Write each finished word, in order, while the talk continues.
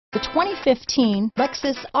The 2015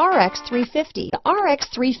 Lexus RX 350. The RX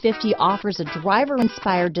 350 offers a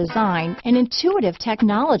driver-inspired design and intuitive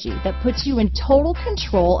technology that puts you in total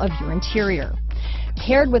control of your interior.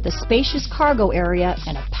 Paired with a spacious cargo area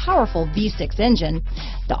and a powerful V6 engine,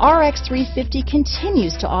 the RX 350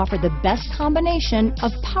 continues to offer the best combination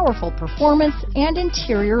of powerful performance and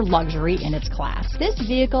interior luxury in its class. This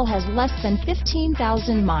vehicle has less than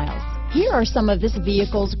 15,000 miles. Here are some of this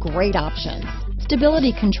vehicle's great options: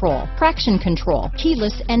 stability control, traction control,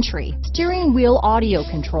 keyless entry, steering wheel audio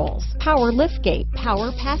controls, power liftgate,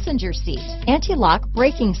 power passenger seat, anti-lock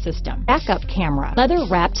braking system, backup camera,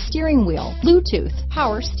 leather-wrapped steering wheel, Bluetooth,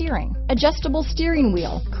 power steering, adjustable steering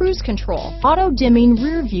wheel, cruise control, auto-dimming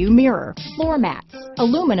rear view mirror, floor mats,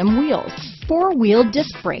 aluminum wheels, four-wheel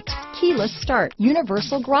disc brakes, keyless start,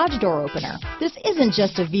 universal garage door opener. This isn't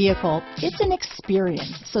just a vehicle, it's an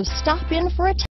experience. So stop in for a